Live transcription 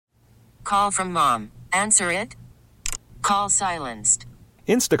Call from mom. Answer it. Call silenced.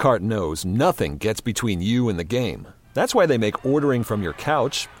 Instacart knows nothing gets between you and the game. That's why they make ordering from your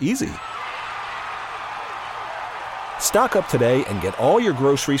couch easy. Stock up today and get all your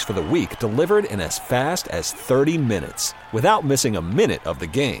groceries for the week delivered in as fast as 30 minutes without missing a minute of the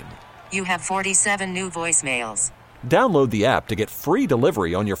game. You have 47 new voicemails. Download the app to get free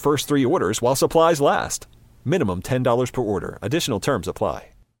delivery on your first 3 orders while supplies last. Minimum $10 per order. Additional terms apply.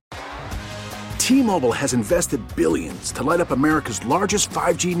 T-Mobile has invested billions to light up America's largest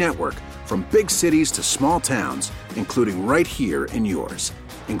 5G network, from big cities to small towns, including right here in yours.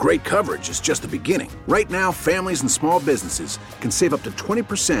 And great coverage is just the beginning. Right now, families and small businesses can save up to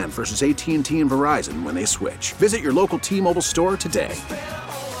 20% versus AT&T and Verizon when they switch. Visit your local T-Mobile store today.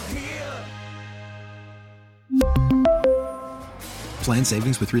 Plan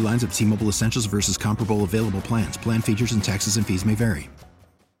savings with 3 lines of T-Mobile Essentials versus comparable available plans. Plan features and taxes and fees may vary.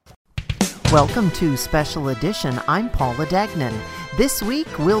 Welcome to Special Edition. I'm Paula Degnan. This week,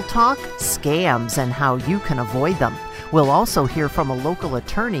 we'll talk scams and how you can avoid them. We'll also hear from a local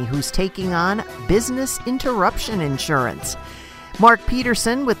attorney who's taking on business interruption insurance. Mark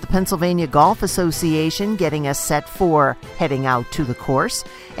Peterson with the Pennsylvania Golf Association getting us set for heading out to the course.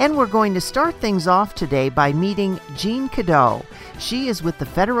 And we're going to start things off today by meeting Jean Kiddoo. She is with the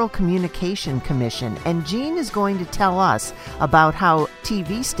Federal Communication Commission, and Jean is going to tell us about how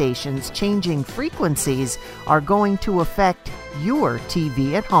TV stations changing frequencies are going to affect your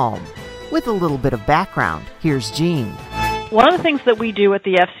TV at home. With a little bit of background, here's Jean. One of the things that we do at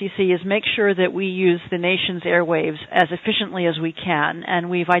the FCC is make sure that we use the nation's airwaves as efficiently as we can, and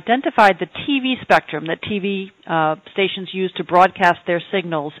we've identified the TV spectrum that TV stations use to broadcast their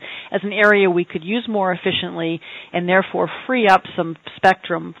signals as an area we could use more efficiently and therefore free up some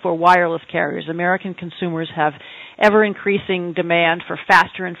spectrum for wireless carriers. American consumers have ever-increasing demand for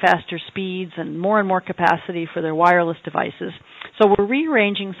faster and faster speeds and more capacity for their wireless devices. So we're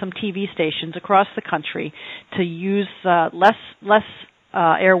rearranging some TV stations across the country to use less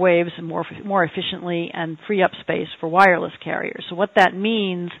airwaves more efficiently and free up space for wireless carriers. So what that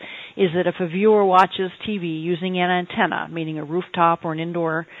means is that if a viewer watches TV using an antenna, meaning a rooftop or an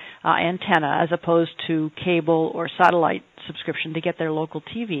indoor antenna, as opposed to cable or satellite subscription to get their local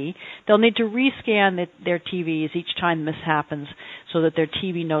TV, they'll need to rescan their TVs each time this happens so that their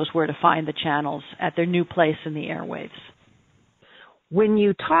TV knows where to find the channels at their new place in the airwaves. When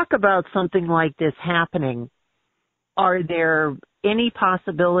you talk about something like this happening, are there any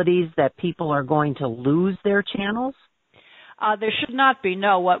possibilities that people are going to lose their channels? There should not be,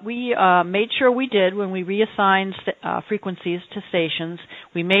 no. What we made sure we did when we reassigned frequencies to stations,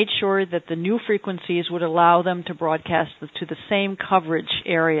 we made sure that the new frequencies would allow them to broadcast to the same coverage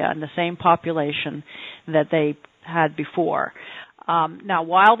area and the same population that they had before. Now,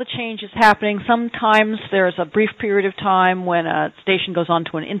 while the change is happening, sometimes there's a brief period of time when a station goes on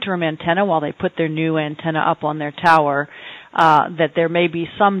to an interim antenna while they put their new antenna up on their tower, that there may be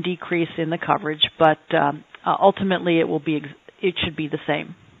some decrease in the coverage, but ultimately it should be the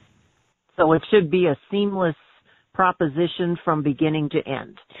same. So it should be a seamless proposition from beginning to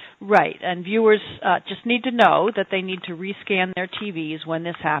end. Right, and viewers just need to know that they need to rescan their TVs when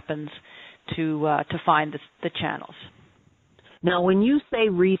this happens to find the channels. Now, when you say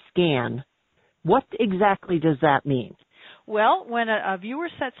rescan, what exactly does that mean? Well, when a viewer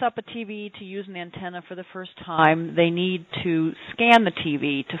sets up a TV to use an antenna for the first time, they need to scan the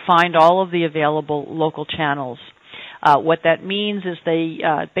TV to find all of the available local channels. What that means is they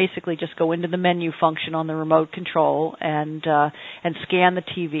basically just go into the menu function on the remote control and scan the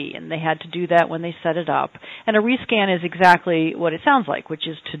TV, and they had to do that when they set it up. And a rescan is exactly what it sounds like, which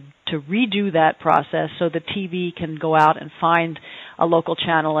is to redo that process so the TV can go out and find a local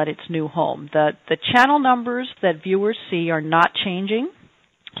channel at its new home. The channel numbers that viewers see are not changing.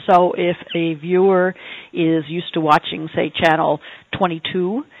 So if a viewer is used to watching, say, channel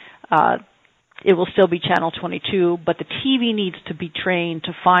 22, it will still be channel 22, but the TV needs to be trained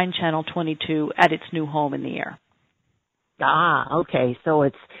to find channel 22 at its new home in the air. Ah, okay. So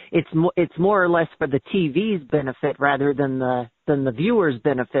it's more or less for the TV's benefit rather than the viewer's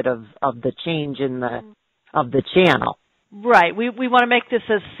benefit of the change in the channel. Right. We want to make this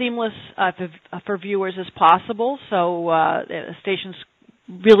as seamless for viewers as possible. So stations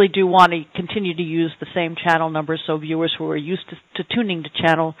really do want to continue to use the same channel numbers, so viewers who are used to tuning to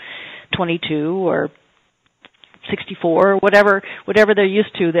channel 22 or 64 or whatever they're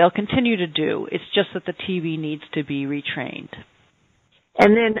used to, they'll continue to do. It's just that the TV needs to be retrained.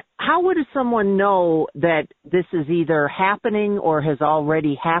 And then how would someone know that this is either happening or has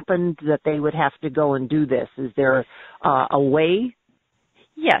already happened, that they would have to go and do this? Is there a way?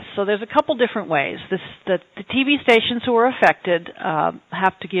 Yes, so there's a couple different ways. The TV stations who are affected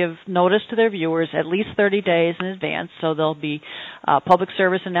have to give notice to their viewers at least 30 days in advance, so there'll be public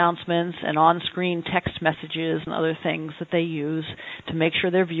service announcements and on-screen text messages and other things that they use to make sure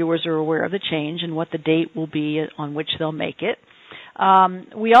their viewers are aware of the change and what the date will be on which they'll make it.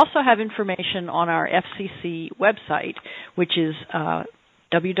 We also have information on our FCC website, which is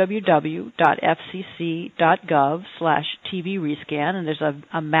www.fcc.gov/TV rescan, and there's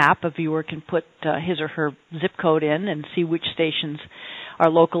a map. A viewer can put his or her zip code in and see which stations are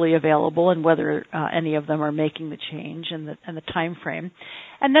locally available and whether any of them are making the change and the time frame.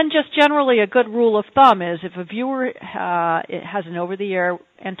 And then just generally a good rule of thumb is if a viewer has an over-the-air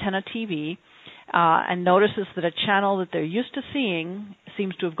antenna TV and notices that a channel that they're used to seeing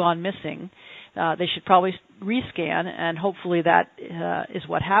seems to have gone missing, they should probably rescan, and hopefully that is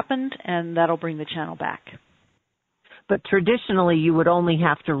what happened, and that'll bring the channel back. But traditionally, you would only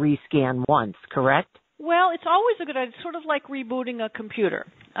have to rescan once, correct? Well, it's always a good idea. It's sort of like rebooting a computer.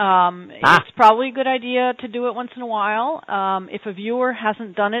 It's probably a good idea to do it once in a while. If a viewer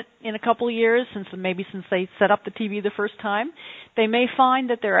hasn't done it in a couple of years, since they set up the TV the first time, they may find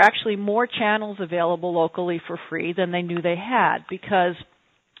that there are actually more channels available locally for free than they knew they had, because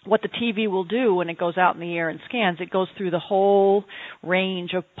what the TV will do when it goes out in the air and scans, it goes through the whole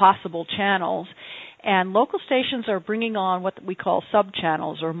range of possible channels. And local stations are bringing on what we call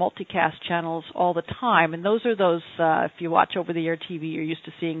sub-channels or multicast channels all the time. And those are those, if you watch over-the-air TV, you're used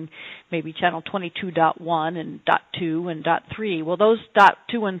to seeing maybe channel 22.1 and .2 and .3. Well, those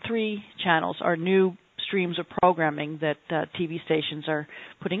 .2 and 3 channels are new streams of programming that TV stations are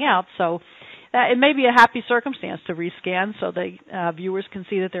putting out. So it may be a happy circumstance to rescan so the viewers can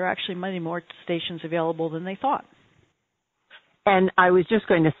see that there are actually many more stations available than they thought. And I was just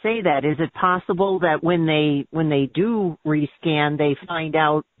going to say that. Is it possible that when they do rescan, they find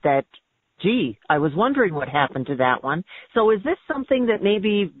out that, gee, I was wondering what happened to that one? So is this something that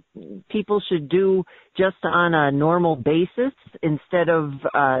maybe people should do just on a normal basis instead of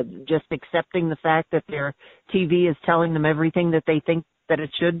just accepting the fact that their TV is telling them everything that they think that it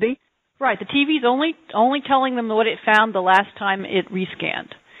should be? Right. The TV's only telling them what it found the last time it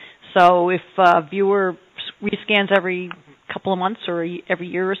rescanned. So if a viewer rescans every couple of months or every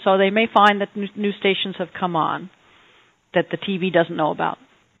year or so, they may find that new stations have come on that the TV doesn't know about.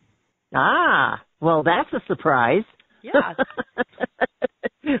 Ah, well, that's a surprise. Yeah.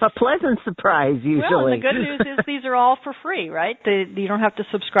 A pleasant surprise, usually. Well, and the good news is these are all for free, right? You don't have to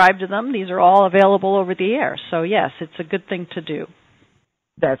subscribe to them. These are all available over the air. So, yes, it's a good thing to do.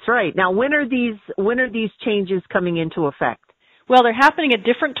 That's right. Now, when are these changes coming into effect? Well, they're happening at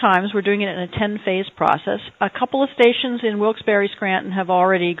different times. We're doing it in a 10-phase process. A couple of stations in Wilkes-Barre, Scranton have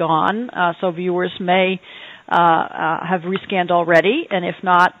already gone, so viewers may have rescanned already, and if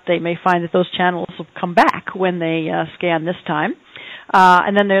not, they may find that those channels will come back when they scan this time.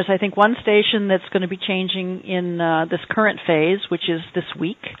 And then there's, I think, one station that's going to be changing in this current phase, which is this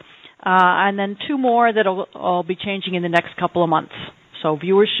week, and then two more that will be changing in the next couple of months. So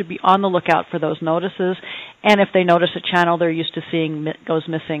viewers should be on the lookout for those notices, and if they notice a channel they're used to seeing goes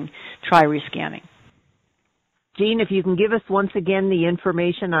missing, try rescanning. Jean, if you can give us once again the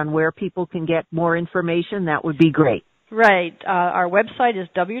information on where people can get more information, that would be great. Right. Our website is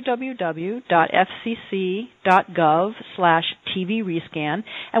www.fcc.gov/TV rescan,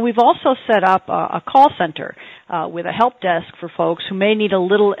 and we've also set up a call center with a help desk for folks who may need a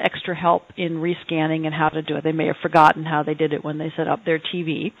little extra help in rescanning and how to do it. They may have forgotten how they did it when they set up their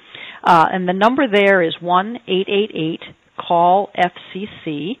TV. And the number there is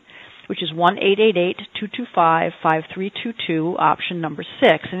 1-888-CALL-FCC, which is 1-888-225-5322, option number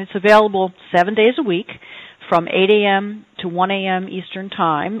 6. And it's available 7 days a week from 8 a.m. to 1 a.m. Eastern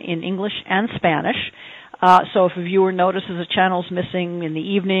Time in English and Spanish. So if a viewer notices a channel's missing in the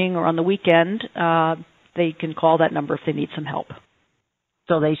evening or on the weekend, they can call that number if they need some help.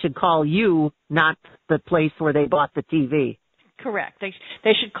 So they should call you, not the place where they bought the TV. Correct. They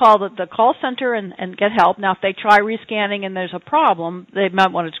should call the call center and get help. Now, if they try rescanning and there's a problem, they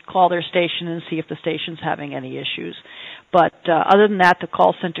might want to call their station and see if the station's having any issues. But other than that, the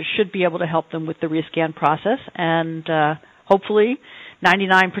call center should be able to help them with the rescan process, and hopefully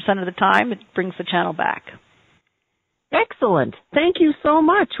 99% of the time it brings the channel back. Excellent. Thank you so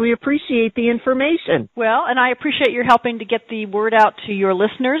much. We appreciate the information. Well, and I appreciate your helping to get the word out to your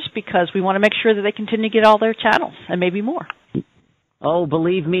listeners, because we want to make sure that they continue to get all their channels and maybe more. Oh,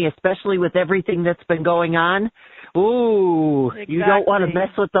 believe me, especially with everything that's been going on. Ooh, exactly. You don't want to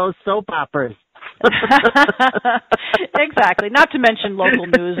mess with those soap operas. Exactly. Not to mention local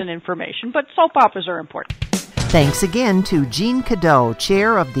news and information, but soap operas are important. Thanks again to Jean Kiddoo,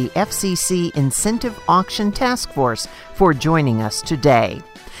 Chair of the FCC Incentive Auction Task Force, for joining us today.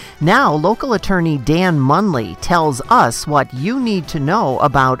 Now, local attorney Dan Munley tells us what you need to know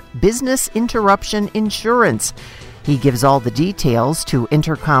about business interruption insurance. He gives all the details to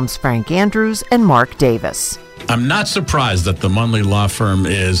Intercom's Frank Andrews and Mark Davis. I'm not surprised that the Munley Law Firm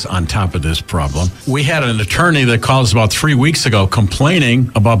is on top of this problem. We had an attorney that called us about 3 weeks ago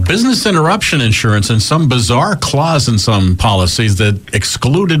complaining about business interruption insurance and some bizarre clause in some policies that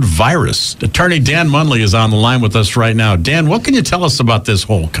excluded virus. Attorney Dan Munley is on the line with us right now. Dan, what can you tell us about this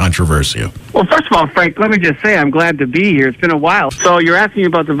whole controversy? Well, first of all, Frank, let me just say I'm glad to be here. It's been a while. So you're asking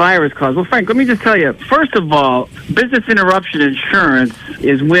about the virus clause. Well, Frank, let me just tell you, first of all, business interruption insurance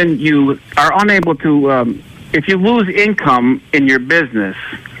is when you are unable to... if you lose income in your business,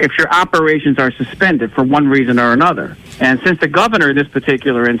 if your operations are suspended for one reason or another. And since the governor in this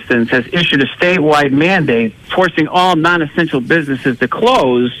particular instance has issued a statewide mandate forcing all non-essential businesses to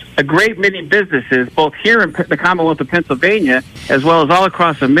close, a great many businesses, both here in the Commonwealth of Pennsylvania as well as all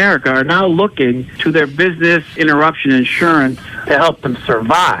across America, are now looking to their business interruption insurance to help them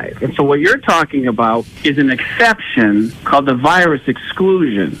survive. And so what you're talking about is an exception called the virus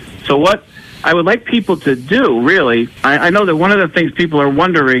exclusion. So what I would like people to do, really, I know that one of the things people are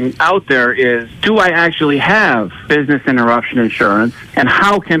wondering out there is, do I actually have business interruption insurance, and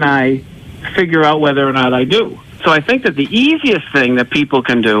how can I figure out whether or not I do? So I think that the easiest thing that people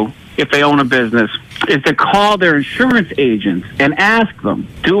can do if they own a business is to call their insurance agents and ask them,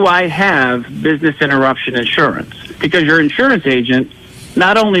 do I have business interruption insurance? Because your insurance agent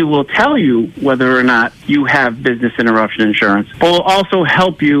not only will tell you whether or not you have business interruption insurance, but will also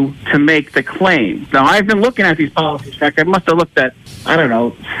help you to make the claim. Now, I've been looking at these policies. In fact, I must have looked at,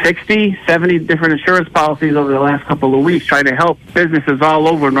 60, 70 different insurance policies over the last couple of weeks, trying to help businesses all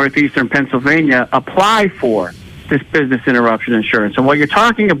over northeastern Pennsylvania apply for this business interruption insurance. And what you're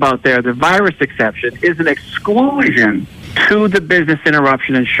talking about there, the virus exception, is an exclusion to the business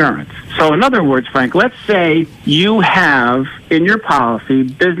interruption insurance. So in other words, Frank, let's say you have in your policy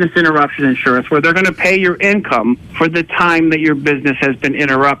business interruption insurance where they're going to pay your income for the time that your business has been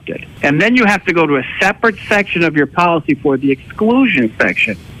interrupted. And then you have to go to a separate section of your policy for the exclusion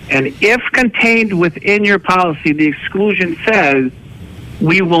section. And if contained within your policy, the exclusion says,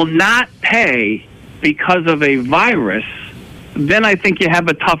 we will not pay because of a virus, then I think you have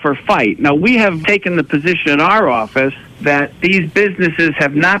a tougher fight. Now, we have taken the position in our office that these businesses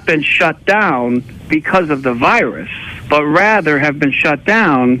have not been shut down because of the virus, but rather have been shut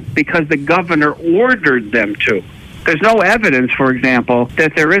down because the governor ordered them to. There's no evidence, for example,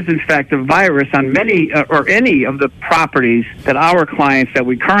 that there is, in fact, a virus on many or any of the properties that our clients that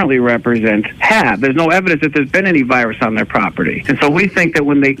we currently represent have. There's no evidence that there's been any virus on their property. And so we think that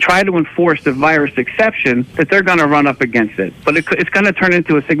when they try to enforce the virus exception, that they're going to run up against it. But it's going to turn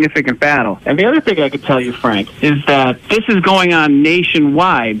into a significant battle. And the other thing I could tell you, Frank, is that this is going on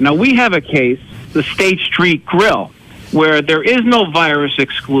nationwide. Now, we have a case, the State Street Grill, where there is no virus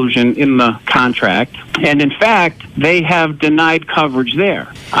exclusion in the contract, and in fact, they have denied coverage there.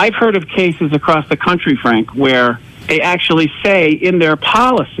 I've heard of cases across the country, Frank, where they actually say in their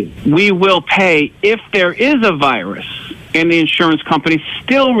policy, we will pay if there is a virus, and the insurance companies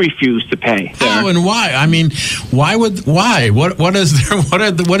still refuse to pay. Oh, and why? I mean, why? What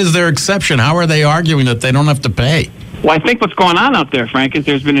is their exception? How are they arguing that they don't have to pay? Well, I think what's going on out there, Frank, is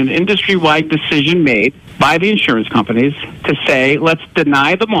there's been an industry-wide decision made by the insurance companies to say, let's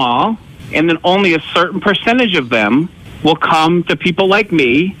deny them all, and then only a certain percentage of them will come to people like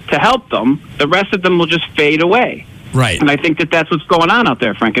me to help them. The rest of them will just fade away. Right. And I think that that's what's going on out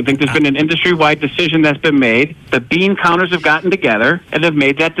there, Frank. I think there's been an industry-wide decision that's been made. The bean counters have gotten together and have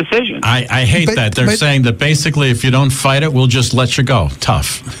made that decision. I hate that. They're saying that basically if you don't fight it, we'll just let you go.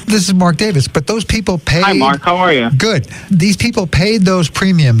 Tough. This is Mark Davis, but those people paid... Hi, Mark. How are you? Good. These people paid those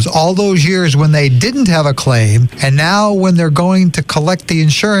premiums all those years when they didn't have a claim, and now when they're going to collect the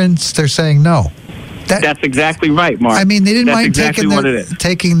insurance, they're saying no. That's exactly right, Mark. I mean, they didn't mind taking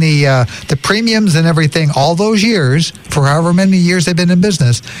the premiums and everything all those years, for however many years they've been in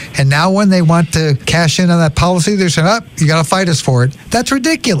business, and now when they want to cash in on that policy, they're saying, you got to fight us for it. That's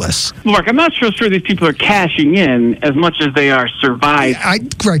ridiculous. Mark, I'm not sure these people are cashing in as much as they are surviving.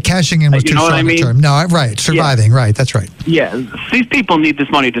 Right, cashing in was too strong a term. No, right, surviving, right, that's right. Yeah, these people need this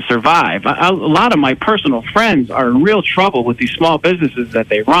money to survive. A lot of my personal friends are in real trouble with these small businesses that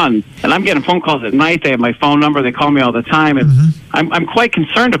they run, and I'm getting phone calls at night. They have my phone number. They call me all the time, and I'm quite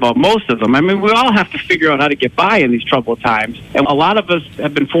concerned about most of them. I mean, we all have to figure out how to get by in these troubled times, and a lot of us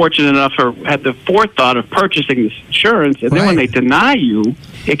have been fortunate enough or had the forethought of purchasing this insurance, and then when they deny you,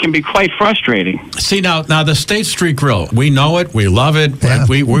 it can be quite frustrating. See, now the State Street Grill, we know it, we love it. Yeah.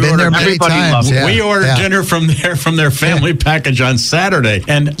 We Been there many times. Yeah. We ordered dinner from their family package on Saturday.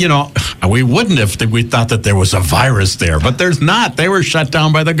 And, we wouldn't if we thought that there was a virus there. But there's not. They were shut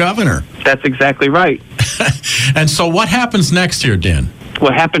down by the governor. That's exactly right. And so what happens next here, Dan?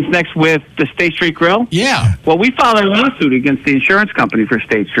 What happens next with the State Street Grill? Yeah. Well, we filed a lawsuit against the insurance company for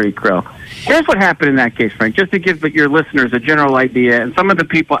State Street Grill. Here's what happened in that case, Frank, just to give your listeners a general idea, and some of the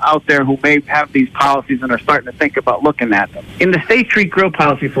people out there who may have these policies and are starting to think about looking at them. In the State Street Grill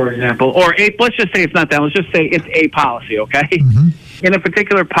policy, for example, or let's just say it's not that, let's just say it's a policy, okay? Mm-hmm. In a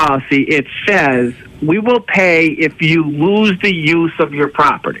particular policy, it says, we will pay if you lose the use of your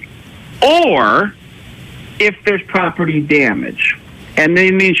property, or if there's property damage. And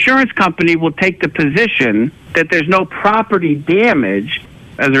then the insurance company will take the position that there's no property damage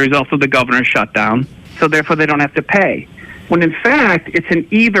as a result of the governor's shutdown, so therefore they don't have to pay. When in fact, it's an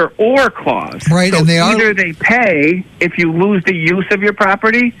either-or clause. Right, so and either they pay if you lose the use of your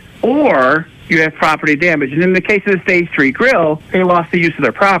property, or you have property damage. And in the case of the State Street Grill, they lost the use of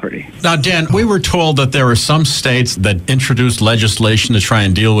their property. Now, Dan, we were told that there are some states that introduced legislation to try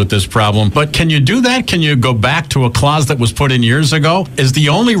and deal with this problem. But can you do that? Can you go back to a clause that was put in years ago? Is the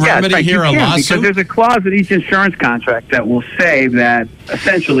only remedy here a lawsuit? Because there's a clause in each insurance contract that will say that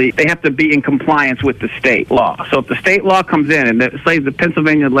essentially they have to be in compliance with the state law. So if the state law comes in and say the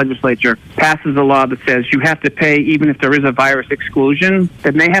Pennsylvania legislature passes a law that says you have to pay even if there is a virus exclusion,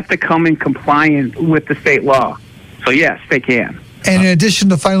 then they have to come in compliance with the state law. So yes, they can. And in addition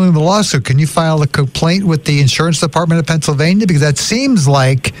to filing the lawsuit, can you file a complaint with the Insurance Department of Pennsylvania? Because that seems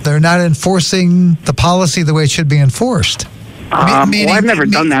like they're not enforcing the policy the way it should be enforced. I've never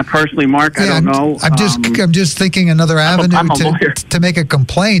done that personally, Mark. I don't know. I'm just thinking anher avenue to make a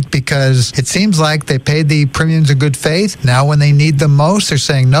complaint, because it seems like they paid the premiums in good faith. Now when they need them most, they're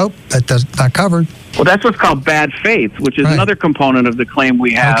saying, nope, that's not covered. Well, that's what's called bad faith, which is another component of the claim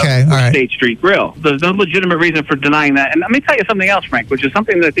we have with State Street Grill. There's no legitimate reason for denying that. And let me tell you something else, Frank, which is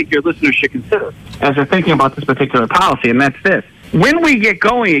something that I think your listeners should consider as they're thinking about this particular policy, and that's this. When we get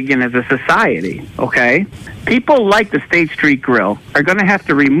going again as a society, people like the State Street Grill are going to have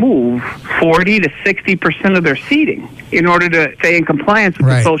to remove 40 to 60% of their seating in order to stay in compliance with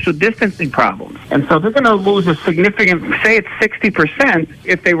the social distancing problems. And so they're going to lose a significant, say it's 60%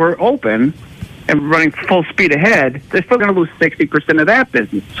 if they were open and running full speed ahead, they're still going to lose 60% of that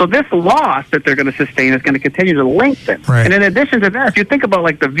business. So this loss that they're going to sustain is going to continue to lengthen. Right. And in addition to that, if you think about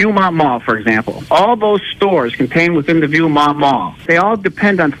like the Viewmont Mall, for example, all those stores contained within the Viewmont Mall, they all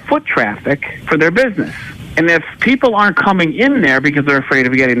depend on foot traffic for their business. And if people aren't coming in there because they're afraid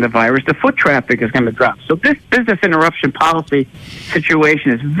of getting the virus, the foot traffic is going to drop. So this business interruption policy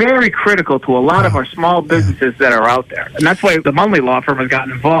situation is very critical to a lot of our small businesses that are out there. And that's why the Munley Law Firm has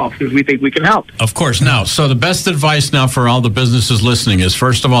gotten involved, because we think we can help. Of course. Now, so the best advice now for all the businesses listening is,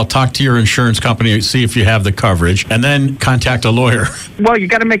 first of all, talk to your insurance company, see if you have the coverage, and then contact a lawyer. Well, you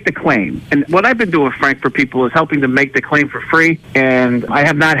got to make the claim. And what I've been doing, Frank, for people is helping them make the claim for free. And I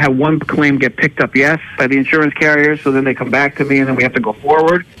have not had one claim get picked up yet by the insurance carriers, so then they come back to me and then we have to go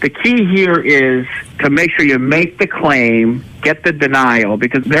forward. The key here is to make sure you make the claim, get the denial,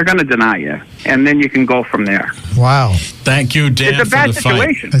 because they're going to deny you, and then you can go from there. Wow. Thank you, Dan, it's a bad for the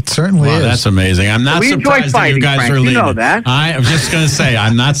situation. fight. It certainly is. That's amazing. I'm not surprised that you guys Frank. are leading you know that. I am just going to say,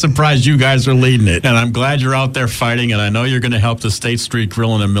 I'm not surprised you guys are leading it, and I'm glad you're out there fighting, and I know you're going to help the State Street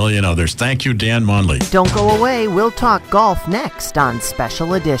Grill and a million others. Thank you, Dan Munley. Don't go away. We'll talk golf next on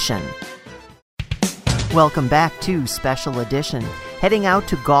Special Edition. Welcome back to Special Edition. Heading out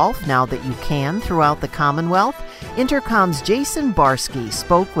to golf now that you can throughout the Commonwealth, Intercom's Jason Barsky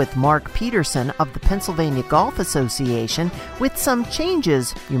spoke with Mark Peterson of the Pennsylvania Golf Association with some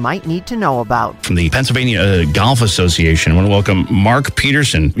changes you might need to know about. From the Pennsylvania Golf Association, I want to welcome Mark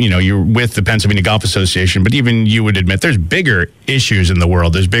Peterson. You know, you're with the Pennsylvania Golf Association, but even you would admit there's bigger issues in the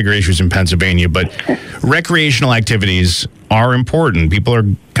world. There's bigger issues in Pennsylvania, but recreational activities are important. People are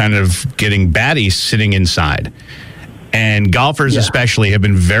kind of getting batty sitting inside. And golfers especially have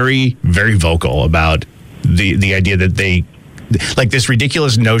been very, very vocal about the idea that they, like this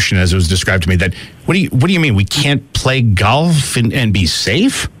ridiculous notion as it was described to me, that what do you mean we can't play golf and be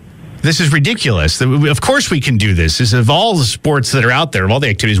safe? This is ridiculous. Of course we can do this. This is of all the sports that are out there, of all the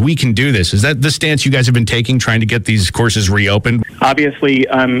activities, we can do this. Is that the stance you guys have been taking, trying to get these courses reopened? Obviously,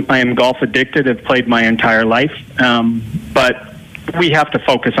 I am golf addicted. I've played my entire life. But we have to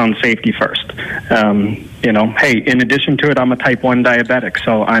focus on safety first. Hey, in addition to it, I'm a type 1 diabetic,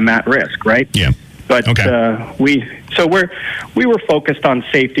 so I'm at risk, right? Yeah. But we were focused on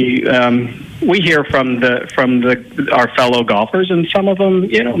safety. We hear from our fellow golfers, and some of them,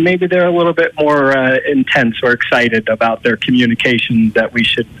 maybe they're a little bit more intense or excited about their communication that we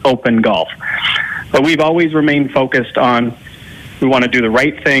should open golf. But we've always remained focused on, we want to do the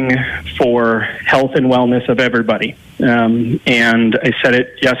right thing for health and wellness of everybody. And I said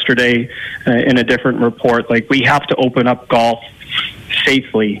it yesterday in a different report, like, we have to open up golf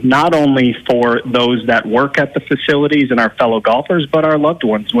safely, not only for those that work at the facilities and our fellow golfers, but our loved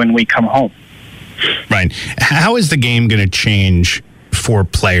ones when we come home. Right. How is the game going to change for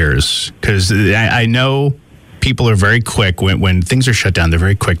players? Because I know people are very quick when things are shut down. They're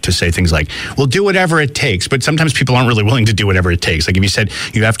very quick to say things like, "We'll do whatever it takes." But sometimes people aren't really willing to do whatever it takes. Like if you said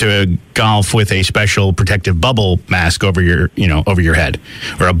you have to golf with a special protective bubble mask over your head,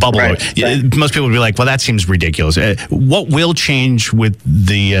 or a bubble, most people would be like, "Well, that seems ridiculous." What will change with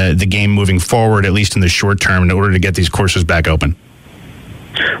the game moving forward, at least in the short term, in order to get these courses back open?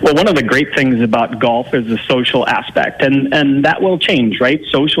 Well, one of the great things about golf is the social aspect, and that will change, right?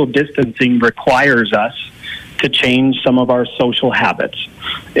 Social distancing requires us to change some of our social habits.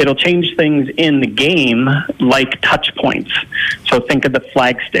 It'll change things in the game, like touch points. So think of the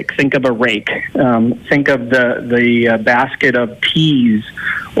flag stick, think of a rake, think of the basket of tees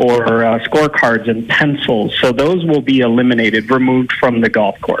or scorecards and pencils. So those will be eliminated, removed from the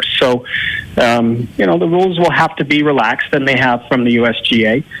golf course. So, the rules will have to be relaxed, and they have from the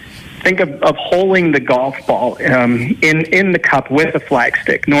USGA. Think of holding the golf ball in the cup with a flag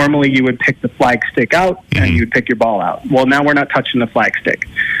stick. Normally, you would pick the flag stick out and you would pick your ball out. Well, now we're not touching the flag stick.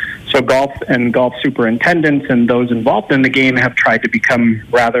 So golf and golf superintendents and those involved in the game have tried to become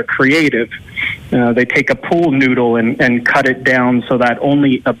rather creative. They take a pool noodle and cut it down so that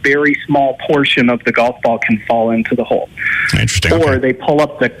only a very small portion of the golf ball can fall into the hole. Interesting. Or they pull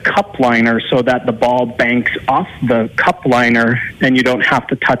up the cup liner so that the ball banks off the cup liner and you don't have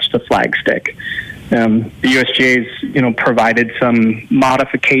to touch the flag stick. The USGA's, provided some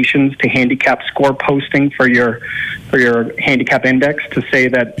modifications to handicap score posting for your handicap index to say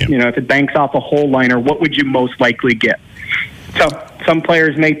that, if it banks off a hole liner, what would you most likely get? So some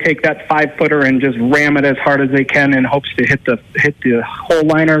players may take that 5-footer and just ram it as hard as they can in hopes to hit the hole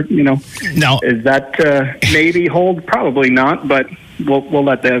liner. No. Is that maybe hold? Probably not, but we'll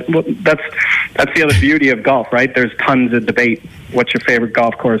let that. That's the other beauty of golf, right? There's tons of debate. What's your favorite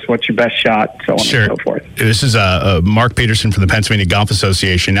golf course? What's your best shot? So on and so forth. This is Mark Peterson from the Pennsylvania Golf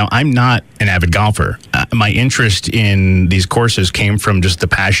Association. Now, I'm not an avid golfer. My interest in these courses came from just the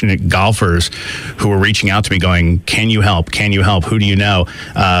passionate golfers who were reaching out to me going, "Can you help? Can you help? Who do you know?"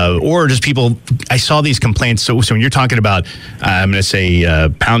 Or just people, I saw these complaints. So when you're talking about, I'm going to say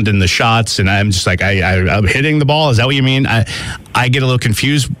pounding the shots, and I'm just like, I'm hitting the ball. Is that what you mean? I get a little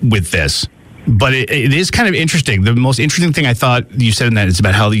confused with this. But it is kind of interesting. The most interesting thing I thought you said in that is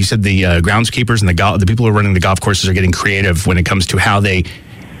about how you said the groundskeepers and the people who are running the golf courses are getting creative when it comes to how they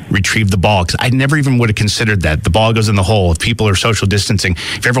retrieve the ball. Because I never even would have considered that. The ball goes in the hole. If people are social distancing,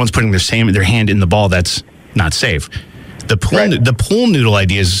 if everyone's putting their hand in the ball, that's not safe. The pool noodle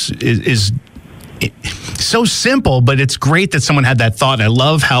idea is so simple, but it's great that someone had that thought. And I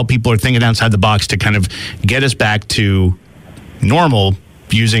love how people are thinking outside the box to kind of get us back to normal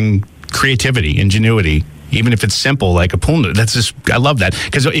using creativity, ingenuity, even if it's simple like a pool noodle. I love that.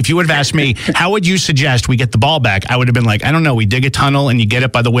 Because if you would have asked me, how would you suggest we get the ball back? I would have been like, I don't know, we dig a tunnel and you get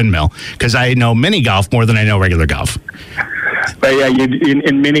it by the windmill. Because I know mini golf more than I know regular golf. But yeah,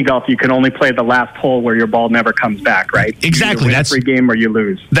 in mini golf, you can only play the last hole where your ball never comes back, right? Exactly. That's every game or you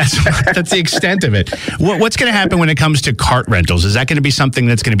lose. That's the extent of it. What's going to happen when it comes to cart rentals? Is that going to be something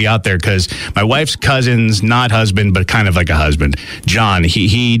that's going to be out there? Because my wife's cousin's not husband, but kind of like a husband, John.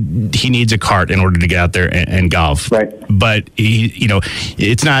 He needs a cart in order to get out there and golf. Right. But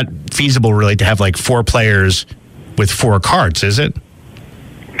it's not feasible really to have like 4 players with 4 carts, is it?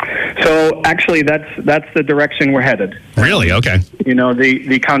 So actually, that's the direction we're headed. Really? Okay.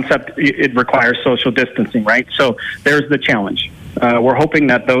 The concept, it requires social distancing, right? So there's the challenge. We're hoping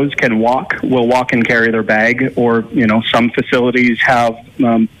that those will walk and carry their bag, or some facilities have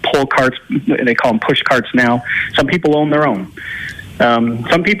pull carts. They call them push carts now. Some people own their own.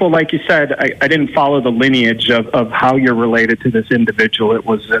 Some people, like you said, I didn't follow the lineage of how you're related to this individual. It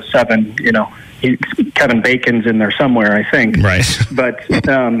was 7, Kevin Bacon's in there somewhere, I think. Right. But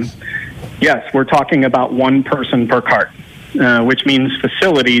yes, we're talking about 1 person per cart, which means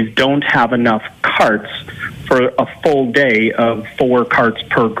facilities don't have enough carts for a full day of 4 carts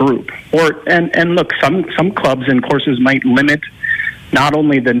per group. And look, some clubs and courses might limit not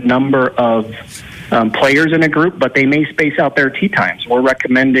only the number of players in a group, but they may space out their tee times. We're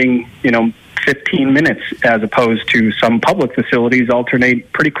recommending, 15 minutes, as opposed to some public facilities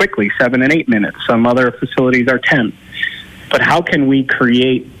alternate pretty quickly, 7 and 8 minutes. Some other facilities are 10. But how can we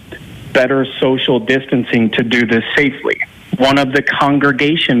create better social distancing to do this safely? One of the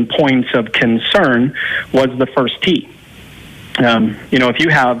congregation points of concern was the first tee.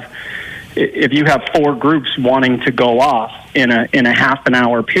 If you have 4 groups wanting to go off in a half an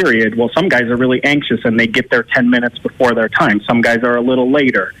hour period, well, some guys are really anxious and they get there 10 minutes before their time. Some guys are a little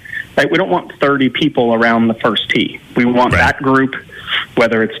later. Right? We don't want 30 people around the first tee. We want that group,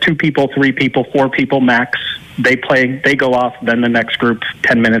 whether it's 2 people, 3 people, 4 people max. They play, they go off, then the next group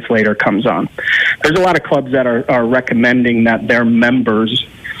 10 minutes later comes on. There's a lot of clubs that are recommending that their members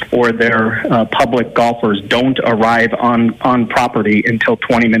or their public golfers don't arrive on property until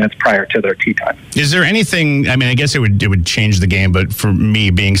 20 minutes prior to their tee time. Is there anything, I mean, I guess it would change the game, but for me,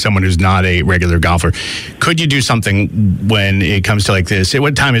 being someone who's not a regular golfer, could you do something when it comes to like this? At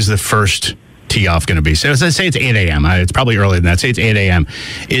what time is the first tee off going to be? So let's say it's 8 a.m. It's probably earlier than that. Say it's 8 a.m.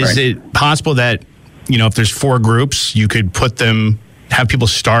 Is it possible that, if there's 4 groups, you could have people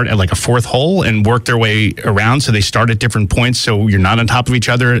start at like a 4th hole and work their way around, so they start at different points, so you're not on top of each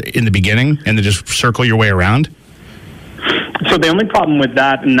other in the beginning, and then just circle your way around? So the only problem with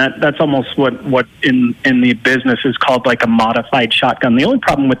that, and that's almost what in the business is called like a modified shotgun. The only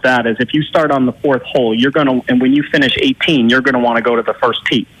problem with that is if you start on the 4th hole, and when you finish 18, you're going to want to go to the first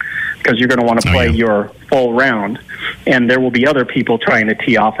tee because you're going to want to play your full round, and there will be other people trying to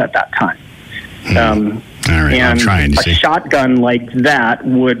tee off at that time. All right, and I'm trying to a see. shotgun like that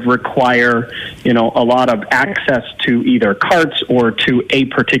would require, a lot of access to either carts or to a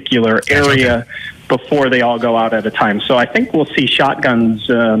particular area before they all go out at a time. So I think we'll see shotguns,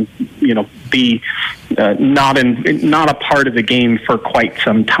 be not a part of the game for quite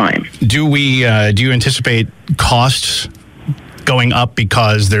some time. Do you anticipate costs going up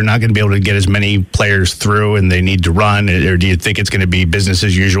because they're not going to be able to get as many players through and they need to run, or do you think it's going to be business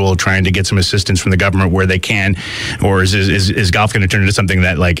as usual, trying to get some assistance from the government where they can, or is golf going to turn into something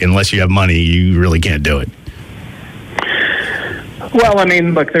that, like, unless you have money, you really can't do it? Well, I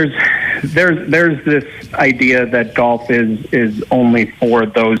mean, look, there's this idea that golf is only for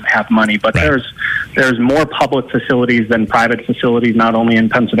those who have money, but there's more public facilities than private facilities, not only in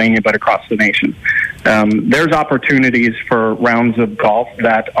Pennsylvania but across the nation. There's opportunities for rounds of golf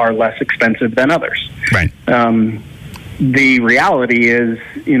that are less expensive than others. Right. The reality is,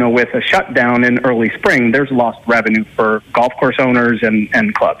 with a shutdown in early spring, there's lost revenue for golf course owners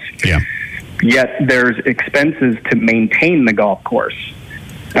and clubs. Yeah. Yet there's expenses to maintain the golf course.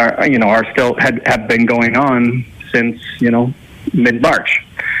 Have been going on since mid-March.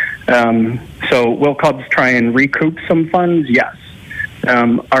 So will clubs try and recoup some funds? Yes.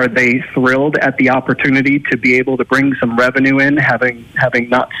 Are they thrilled at the opportunity to be able to bring some revenue in, having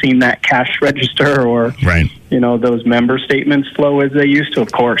not seen that cash register or those member statements flow as they used to?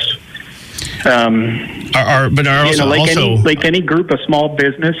 Of course. Like any group of small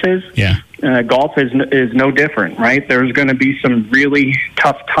businesses, golf is no different, right? There's going to be some really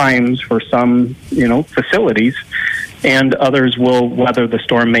tough times for some, facilities, and others will weather the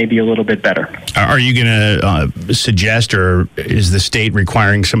storm maybe a little bit better. Are you going to suggest, or is the state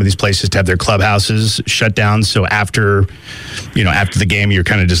requiring some of these places to have their clubhouses shut down, so after the game you're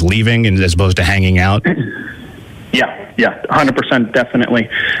kind of just leaving and as opposed to hanging out? Yeah, 100%, definitely.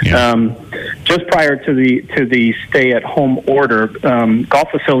 Yeah. Just prior to the stay-at-home order, golf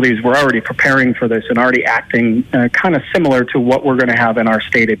facilities were already preparing for this and already acting kind of similar to what we're going to have in our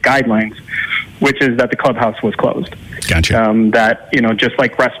stated guidelines, which is that the clubhouse was closed. Gotcha. That, just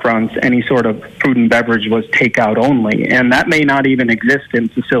like restaurants, any sort of food and beverage was takeout only, and that may not even exist in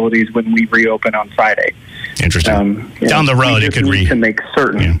facilities when we reopen on Friday. Interesting. Down the road, it could to make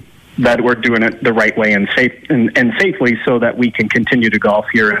certain that we're doing it the right way and safely, so that we can continue to golf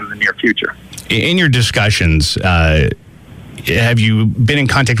here in the near future. In your discussions, have you been in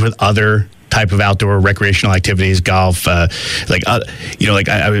contact with other type of outdoor recreational activities, golf, I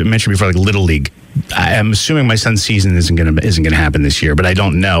mentioned before, like Little League? I'm assuming my son's season isn't going to happen this year, but I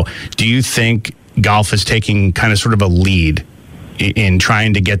don't know. Do you think golf is taking kind of sort of a lead in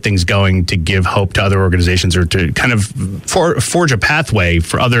trying to get things going, to give hope to other organizations, or to kind of forge a pathway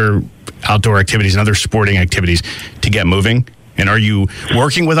for other outdoor activities and other sporting activities to get moving? And are you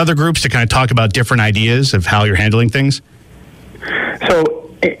working with other groups to kind of talk about different ideas of how you're handling things? So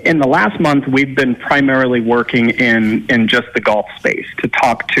in the last month, we've been primarily working in just the golf space to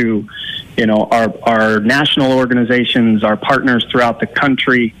talk to, our national organizations, our partners throughout the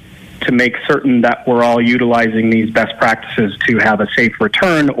country, to make certain that we're all utilizing these best practices to have a safe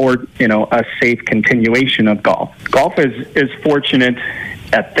return or, a safe continuation of golf. Golf is fortunate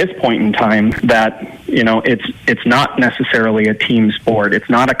at this point in time that, it's not necessarily a team sport. It's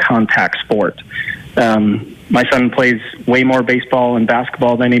not a contact sport. My son plays way more baseball and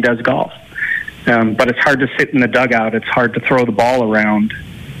basketball than he does golf. But it's hard to sit in the dugout. It's hard to throw the ball around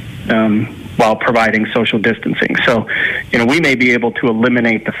while providing social distancing. So, we may be able to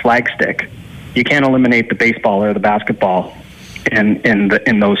eliminate the flag stick. You can't eliminate the baseball or the basketball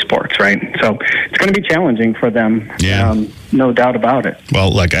in those sports, right? So it's going to be challenging for them. Yeah. No doubt about it.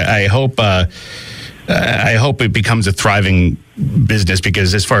 Well, look, I hope it becomes a thriving business,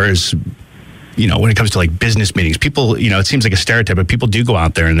 because as far as, when it comes to like business meetings, people, it seems like a stereotype, but people do go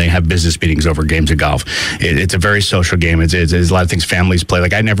out there and they have business meetings over games of golf. It's a very social game. It's a lot of things families play.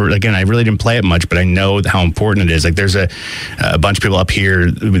 Like I really didn't play it much, but I know how important it is. Like there's a bunch of people up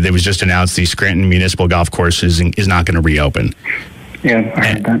here that was just announced the Scranton Municipal Golf Course is not going to reopen. Yeah, I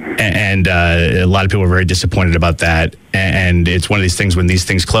heard that. And a lot of people are very disappointed about that. And it's one of these things, when these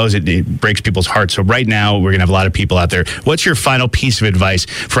things close, it breaks people's hearts. So right now, we're going to have a lot of people out there. What's your final piece of advice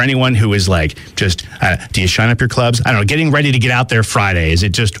for anyone who is like, just, do you shine up your clubs? I don't know, getting ready to get out there Friday. Is it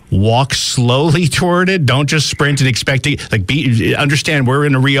just walk slowly toward it? Don't just sprint and expect to, understand we're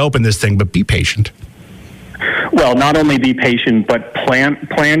going to reopen this thing, but be patient. Well, not only be patient, but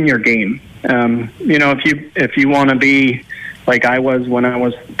plan your game. If you want to be like I was when I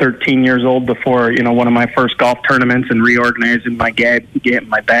was 13 years old, before one of my first golf tournaments, and reorganizing my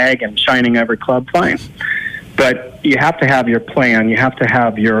bag and shining every club, fine. But you have to have your plan. You have to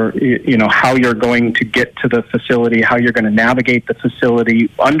have your how you're going to get to the facility, how you're going to navigate the facility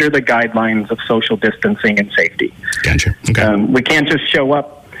under the guidelines of social distancing and safety. Gotcha. Okay. We can't just show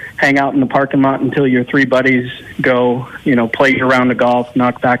up, hang out in the parking lot until your three buddies go, play your round of golf,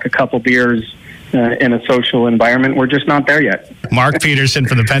 knock back a couple beers in a social environment. We're just not there yet. Mark Peterson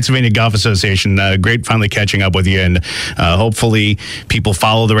from the Pennsylvania Golf Association. Great finally catching up with you, and hopefully people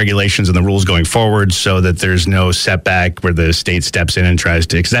follow the regulations and the rules going forward so that there's no setback where the state steps in and tries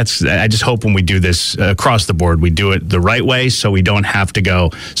to. Because I just hope when we do this across the board, we do it the right way, so we don't have to go,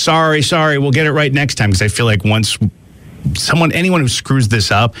 sorry, we'll get it right next time. Because I feel like once anyone who screws this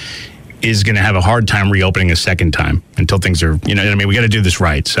up is going to have a hard time reopening a second time until things are, we got to do this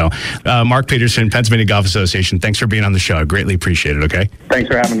right. So, Mark Peterson, Pennsylvania Golf Association, thanks for being on the show. I greatly appreciate it, okay?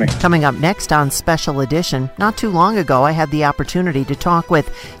 Thanks for having me. Coming up next on Special Edition, not too long ago, I had the opportunity to talk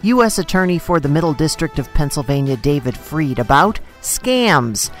with U.S. Attorney for the Middle District of Pennsylvania, David Freed, about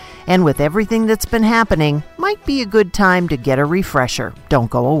scams. And with everything that's been happening, might be a good time to get a refresher. Don't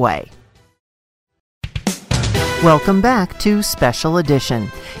go away. Welcome back to Special Edition.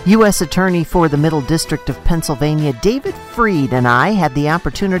 U.S. Attorney for the Middle District of Pennsylvania, David Freed, and I had the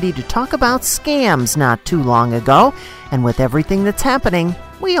opportunity to talk about scams not too long ago. And with everything that's happening,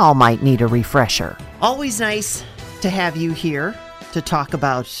 we all might need a refresher. Always nice to have you here to talk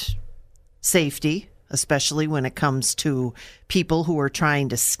about safety, especially when it comes to people who are trying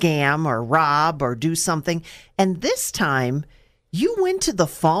to scam or rob or do something. And this time, you went to the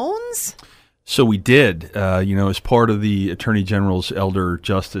phones? So we did, as part of the Attorney General's Elder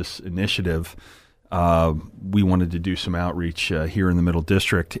Justice Initiative, we wanted to do some outreach here in the Middle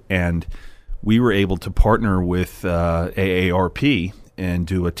District, and we were able to partner with AARP and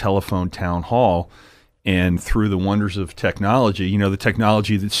do a telephone town hall. And through the wonders of technology, the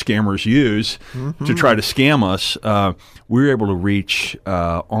technology that scammers use to try to scam us, we were able to reach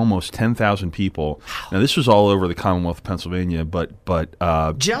almost 10,000 people. Now, this was all over the Commonwealth of Pennsylvania, but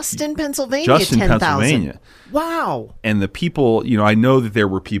just in Pennsylvania, just in 10,000. Pennsylvania. Wow. And the people, I know that there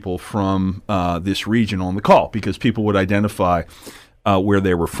were people from this region on the call, because people would identify where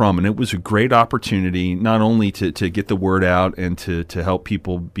they were from. And it was a great opportunity not only to get the word out and to help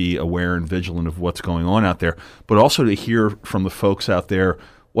people be aware and vigilant of what's going on out there, but also to hear from the folks out there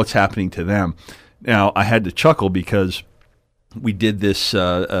what's happening to them. Now, I had to chuckle because we did this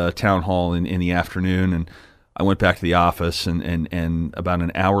town hall in the afternoon, and I went back to the office, and about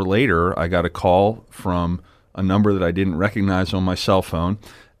an hour later, I got a call from a number that I didn't recognize on my cell phone,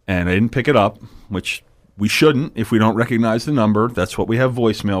 and I didn't pick it up, which we shouldn't if we don't recognize the number. That's what we have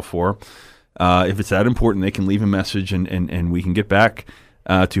voicemail for. If it's that important, they can leave a message and we can get back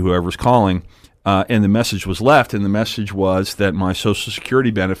to whoever's calling. And the message was left, and the message was that my Social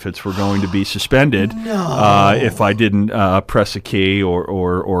Security benefits were going to be suspended if I didn't press a key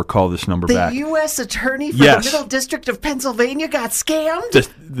or call this number back. The U.S. Attorney for the Middle District of Pennsylvania got scammed?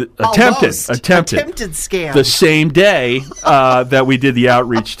 Attempted scam. The same day that we did the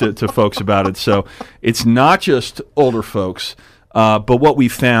outreach to folks about it. So it's not just older folks, but what we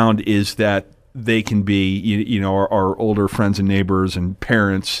found is that they can be, our older friends and neighbors and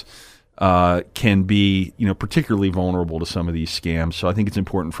parents, can be, particularly vulnerable to some of these scams. So I think it's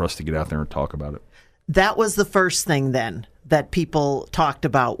important for us to get out there and talk about it. That was the first thing then that people talked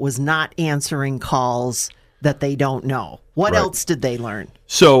about, was not answering calls that they don't know. What else did they learn?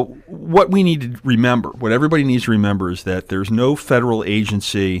 So what we need to remember, what everybody needs to remember, is that there's no federal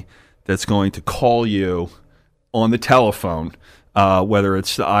agency that's going to call you on the telephone, whether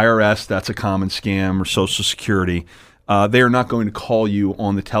it's the IRS, that's a common scam, or Social Security. They are not going to call you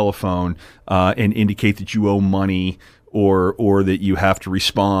on the telephone and indicate that you owe money, or that you have to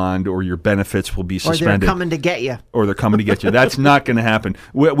respond, or your benefits will be suspended. Or they're coming to get you. That's not going to happen.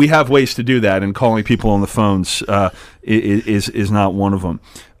 We have ways to do that, and calling people on the phones is not one of them.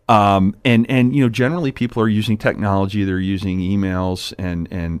 And generally people are using technology. They're using emails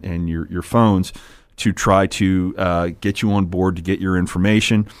and your phones to try to get you on board to get your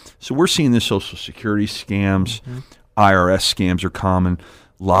information. So we're seeing the Social Security scams. IRS scams are common.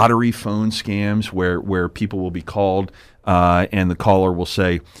 Lottery phone scams where people will be called and the caller will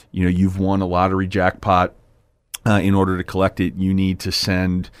say, you've won a lottery jackpot. In order to collect it, you need to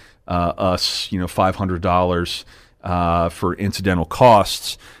send us, $500 for incidental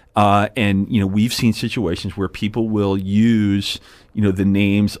costs. And we've seen situations where people will use, the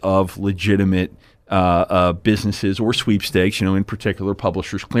names of legitimate businesses or sweepstakes, in particular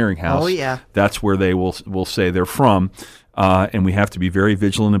Publishers Clearinghouse. Oh, yeah. That's where they will say they're from. And we have to be very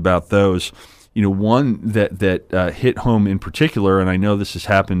vigilant about those. One that hit home in particular, and I know this has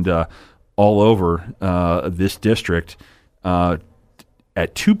happened all over this district at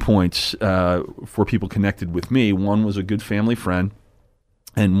 2 points for people connected with me. One was a good family friend,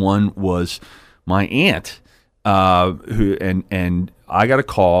 and one was my aunt, and I got a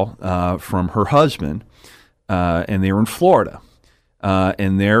call from her husband, and they were in Florida,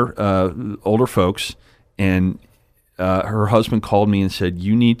 and they're older folks, and her husband called me and said,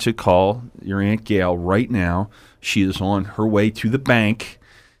 you need to call your Aunt Gail right now. She is on her way to the bank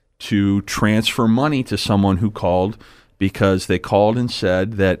to transfer money to someone who called, because they called and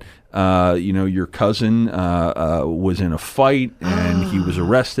said that, your cousin was in a fight and he was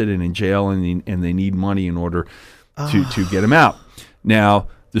arrested and in jail, and they need money in order to get him out. Now,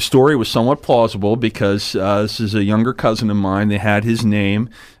 the story was somewhat plausible because this is a younger cousin of mine. They had his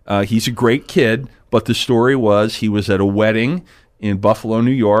name. He's a great kid. But the story was he was at a wedding in Buffalo,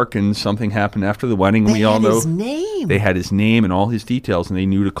 New York, and something happened after the wedding. They had his name. They had his name and all his details, and they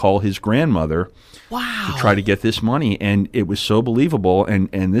knew to call his grandmother to try to get this money. And it was so believable.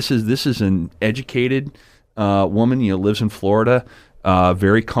 And this is an educated woman, lives in Florida,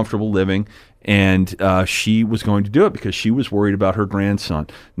 very comfortable living. And she was going to do it because she was worried about her grandson.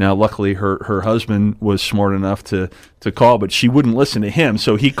 Now, luckily, her husband was smart enough to call, but she wouldn't listen to him.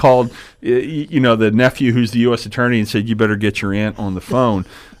 So he called, the nephew who's the U.S. attorney and said, you better get your aunt on the phone.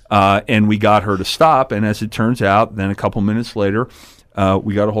 And we got her to stop. And as it turns out, then a couple minutes later,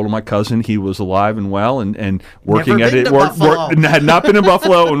 we got a hold of my cousin. He was alive and well and working Never at been it. to Had not been in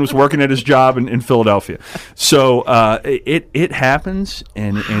Buffalo and was working at his job in Philadelphia. So it happens,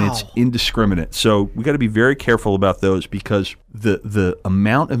 and it's indiscriminate. So we got to be very careful about those, because the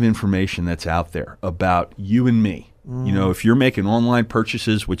amount of information that's out there about you and me. If you're making online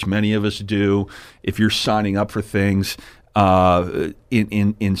purchases, which many of us do, if you're signing up for things.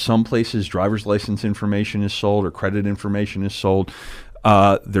 In some places, driver's license information is sold or credit information is sold.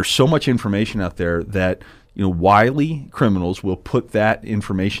 There's so much information out there that wily criminals will put that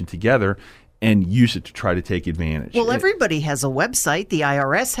information together and use it to try to take advantage. Well, everybody has a website. The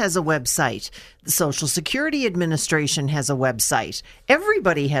IRS has a website. The Social Security Administration has a website.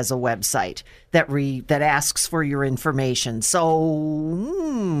 Everybody has a website that asks for your information.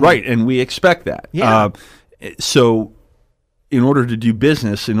 So right, and we expect that. Yeah. So in order to do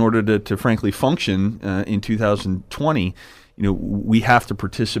business, in order to frankly function in 2020, we have to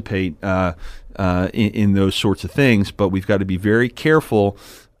participate in those sorts of things. But we've got to be very careful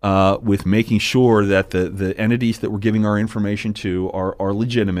with making sure that the entities that we're giving our information to are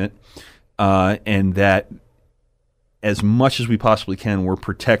legitimate, and that as much as we possibly can, we're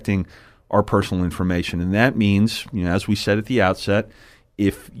protecting our personal information. And that means, as we said at the outset,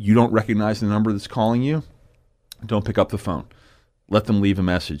 if you don't recognize the number that's calling you, don't pick up the phone. Let them leave a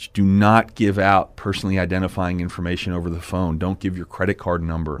message. Do not give out personally identifying information over the phone. Don't give your credit card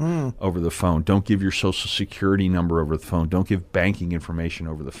number over the phone. Don't give your Social Security number over the phone. Don't give banking information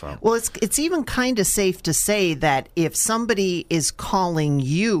over the phone. Well, it's even kind of safe to say that if somebody is calling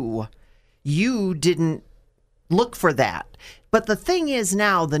you, you didn't look for that. But the thing is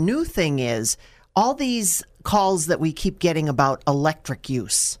now, the new thing is, all these calls that we keep getting about electric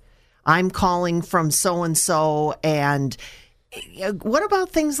use. I'm calling from so-and-so, and What about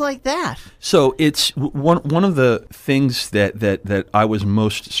things like that? So it's one of the things that I was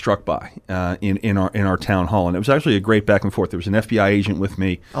most struck by in our town hall, and it was actually a great back and forth. There was an FBI agent with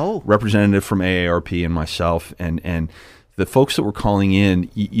me, representative from AARP, and myself, and the folks that were calling in.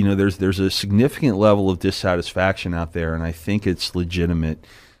 There's a significant level of dissatisfaction out there, and I think it's legitimate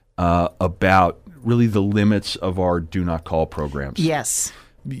about really the limits of our do not call programs. Yes,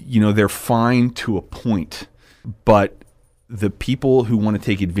 they're fine to a point, but the people who want to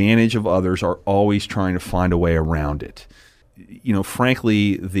take advantage of others are always trying to find a way around it.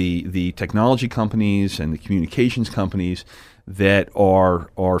 Frankly, the technology companies and the communications companies that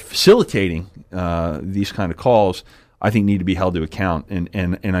are facilitating these kind of calls, I think, need to be held to account.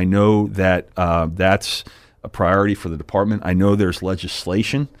 And I know that that's a priority for the department. I know there's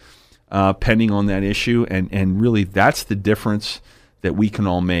legislation pending on that issue, and really that's the difference that we can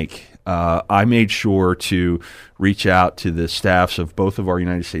all make. I made sure to reach out to the staffs of both of our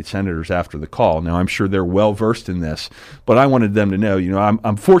United States senators after the call. Now, I'm sure they're well versed in this, but I wanted them to know,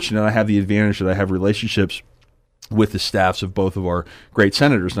 I'm fortunate I have the advantage that I have relationships with the staffs of both of our great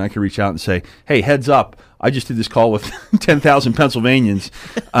senators, and I can reach out and say, hey, heads up, I just did this call with 10,000 Pennsylvanians,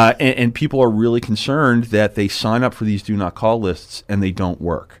 and people are really concerned that they sign up for these do not call lists and they don't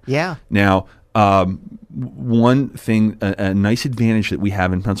work. Yeah. Now, one thing, a nice advantage that we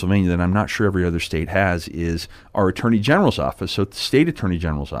have in Pennsylvania that I'm not sure every other state has is our Attorney General's office. So the state Attorney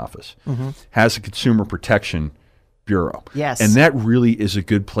General's office has a Consumer Protection Bureau. Yes. And that really is a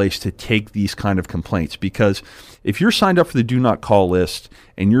good place to take these kind of complaints, because if you're signed up for the do not call list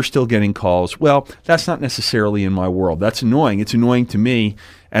and you're still getting calls, well, that's not necessarily in my world. That's annoying. It's annoying to me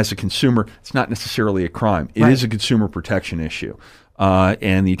as a consumer. It's not necessarily a crime. It is a consumer protection issue.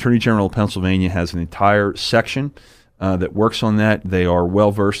 And the Attorney General of Pennsylvania has an entire section that works on that. They are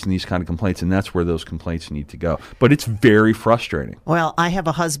well versed in these kind of complaints, and that's where those complaints need to go. But it's very frustrating. Well, I have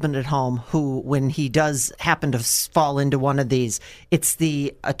a husband at home who, when he does happen to fall into one of these, it's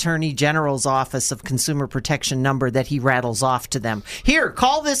the Attorney General's Office of Consumer Protection number that he rattles off to them. Here,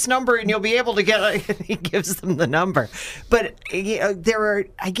 call this number and you'll be able to get it. He gives them the number. But there are,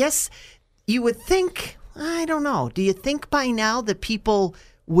 I guess, you would think, I don't know, do you think by now that people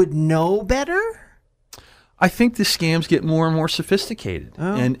would know better? I think the scams get more and more sophisticated,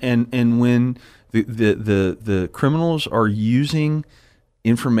 and when the criminals are using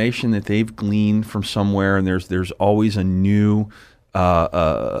information that they've gleaned from somewhere, and there's always a new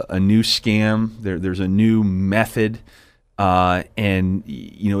scam. There's a new method, and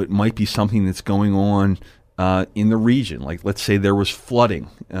it might be something that's going on in the region. Like, let's say there was flooding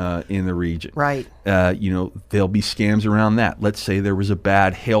in the region, right? There'll be scams around that. Let's say there was a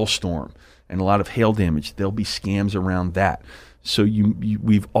bad hailstorm and a lot of hail damage. There'll be scams around that. So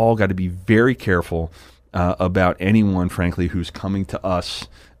we've all got to be very careful about anyone, frankly, who's coming to us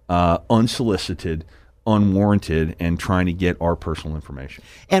unsolicited, unwarranted, and trying to get our personal information.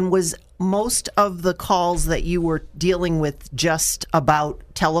 And was most of the calls that you were dealing with just about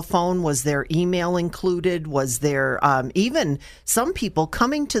telephone? Was there email included? Was there even some people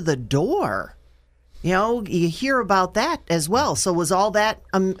coming to the door? You hear about that as well. So was all that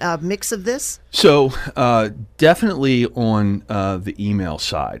a mix of this? So definitely on the email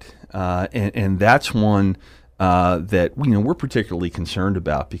side. And that's one that we're particularly concerned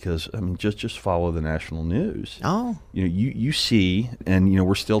about, because just follow the national news. Oh, you see, and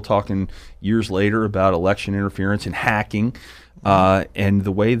we're still talking years later about election interference and hacking, and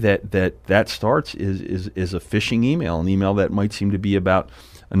the way that starts is a phishing email, an email that might seem to be about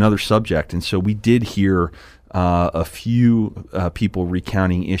another subject. And so we did hear a few people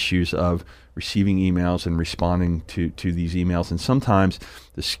recounting issues of receiving emails and responding to these emails. And sometimes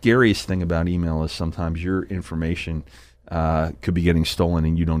the scariest thing about email is sometimes your information could be getting stolen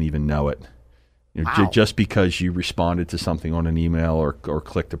and you don't even know it. Wow. Just because you responded to something on an email or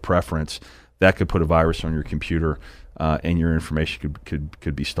clicked a preference, that could put a virus on your computer, and your information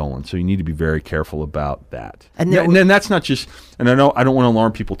could be stolen. So you need to be very careful about that. And then that's not just, and I don't want to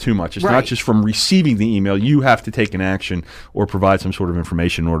alarm people too much. It's not just from receiving the email. You have to take an action or provide some sort of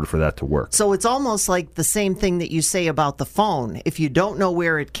information in order for that to work. So it's almost like the same thing that you say about the phone. If you don't know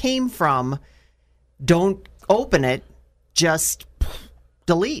where it came from, don't open it, just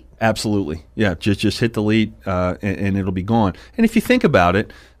delete. Absolutely. Yeah, just hit delete, and it'll be gone. And if you think about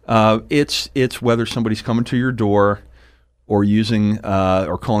it, it's whether somebody's coming to your door or using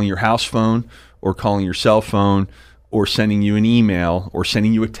or calling your house phone or calling your cell phone or sending you an email or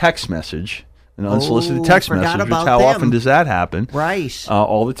sending you a text message, an unsolicited text message, which how often does that happen? Right.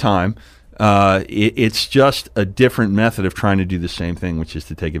 All the time. It's just a different method of trying to do the same thing, which is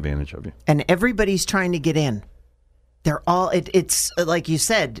to take advantage of you. And everybody's trying to get in. They're all, it's like you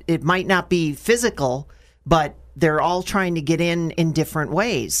said, it might not be physical, but they're all trying to get in different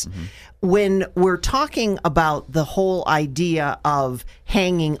ways. Mm-hmm. When we're talking about the whole idea of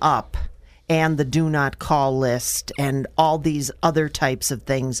hanging up and the do not call list and all these other types of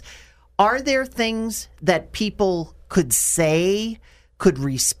things, are there things that people could say, could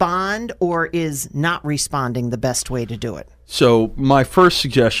respond, or is not responding the best way to do it? So my first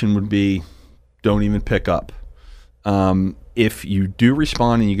suggestion would be don't even pick up. If you do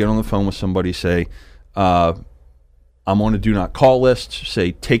respond and you get on the phone with somebody, say, I'm on a do not call list,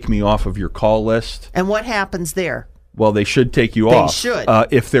 say, take me off of your call list. And what happens there? Well, they should take you off. They should.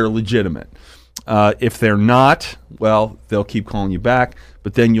 If they're legitimate. If they're not, well, they'll keep calling you back,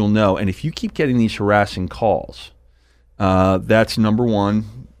 but then you'll know. And if you keep getting these harassing calls, that's number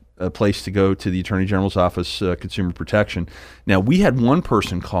one, a place to go to the Attorney General's Office, Consumer Protection. Now, we had one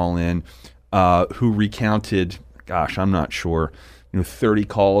person call in who recounted, gosh, I'm not sure, 30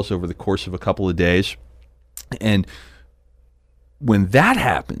 calls over the course of a couple of days. And when that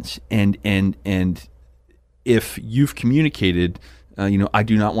happens, and if you've communicated, I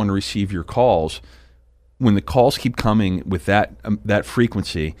do not want to receive your calls, when the calls keep coming with that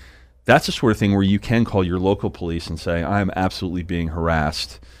frequency, that's the sort of thing where you can call your local police and say, I am absolutely being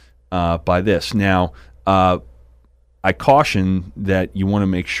harassed by this. Now, I caution that you want to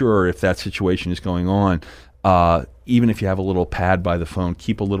make sure if that situation is going on, even if you have a little pad by the phone,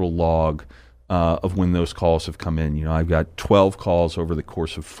 keep a little log of when those calls have come in. I've got 12 calls over the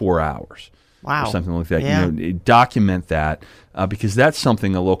course of 4 hours. Wow. Or something like that. Yeah. Document that because that's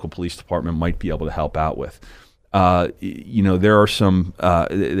something a local police department might be able to help out with. There are some,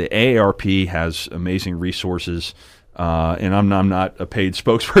 the AARP has amazing resources, and I'm not a paid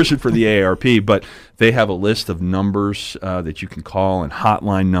spokesperson for the AARP, but they have a list of numbers that you can call and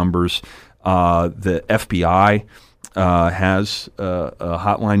hotline numbers. The FBI has a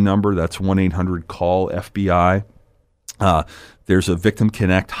hotline number. That's 1-800-CALL-FBI. There's a Victim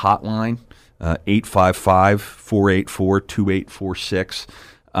Connect hotline,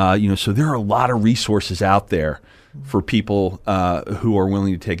 855-484-2846. So there are a lot of resources out there for people who are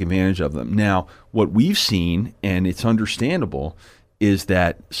willing to take advantage of them. Now, what we've seen, and it's understandable, is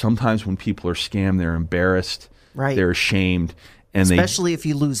that sometimes when people are scammed, they're embarrassed, right. They're ashamed. And especially if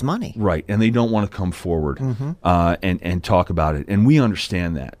you lose money. Right, and they don't want to come forward and talk about it. And we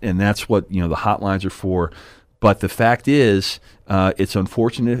understand that, and that's what the hotlines are for. But the fact is, it's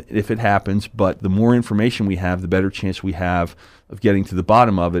unfortunate if it happens, but the more information we have, the better chance we have of getting to the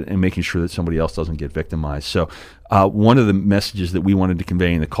bottom of it and making sure that somebody else doesn't get victimized. So one of the messages that we wanted to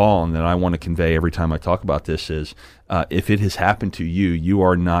convey in the call, and that I want to convey every time I talk about this, is if it has happened to you, you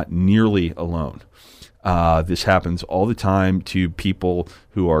are not nearly alone. This happens all the time to people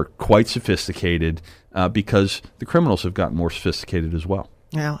who are quite sophisticated because the criminals have gotten more sophisticated as well.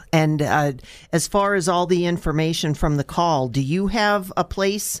 Yeah, and as far as all the information from the call, do you have a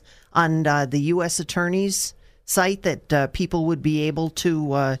place on the U.S. Attorney's site that people would be able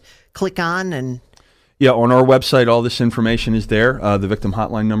to click on? And yeah, on our website, all this information is there. The victim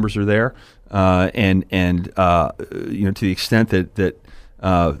hotline numbers are there, and to the extent that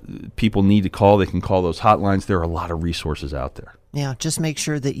people need to call, they can call those hotlines. There are a lot of resources out there. Yeah, just make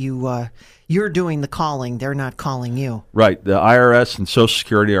sure that you're doing the calling. They're not calling you. Right. The IRS and Social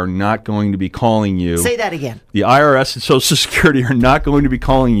Security are not going to be calling you. Say that again. The IRS and Social Security are not going to be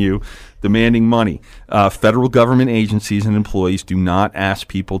calling you demanding money. Federal government agencies and employees do not ask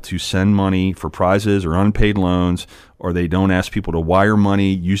people to send money for prizes or unpaid loans, or they don't ask people to wire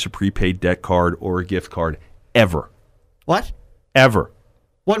money, use a prepaid debt card, or a gift card, ever. What? Ever.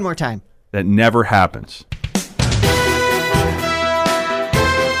 One more time. That never happens.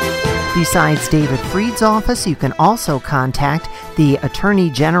 Besides David Freed's office, you can also contact the Attorney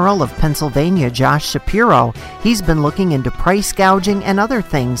General of Pennsylvania, Josh Shapiro. He's been looking into price gouging and other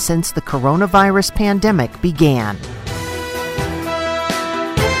things since the coronavirus pandemic began.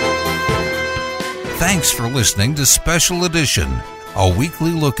 Thanks for listening to Special Edition, a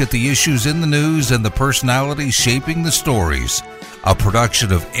weekly look at the issues in the news and the personalities shaping the stories. A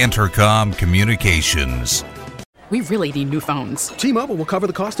production of Intercom Communications. We really need new phones. T-Mobile will cover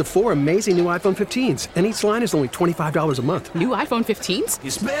the cost of 4 amazing new iPhone 15s, and each line is only $25 a month. New iPhone 15s?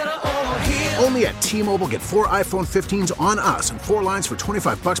 It's better over here. Only at T-Mobile, get 4 iPhone 15s on us and 4 lines for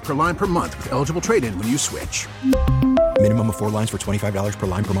 $25 per line per month with eligible trade-in when you switch. Minimum of 4 lines for $25 per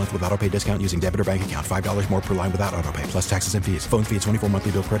line per month with autopay discount using debit or bank account. $5 more per line without autopay, plus taxes and fees. Phone fee at 24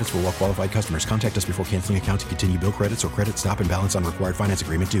 monthly bill credits for well-qualified customers. Contact us before canceling account to continue bill credits or credit stop and balance on required finance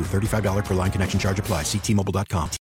agreement due. $35 per line connection charge applies. See T-Mobile.com.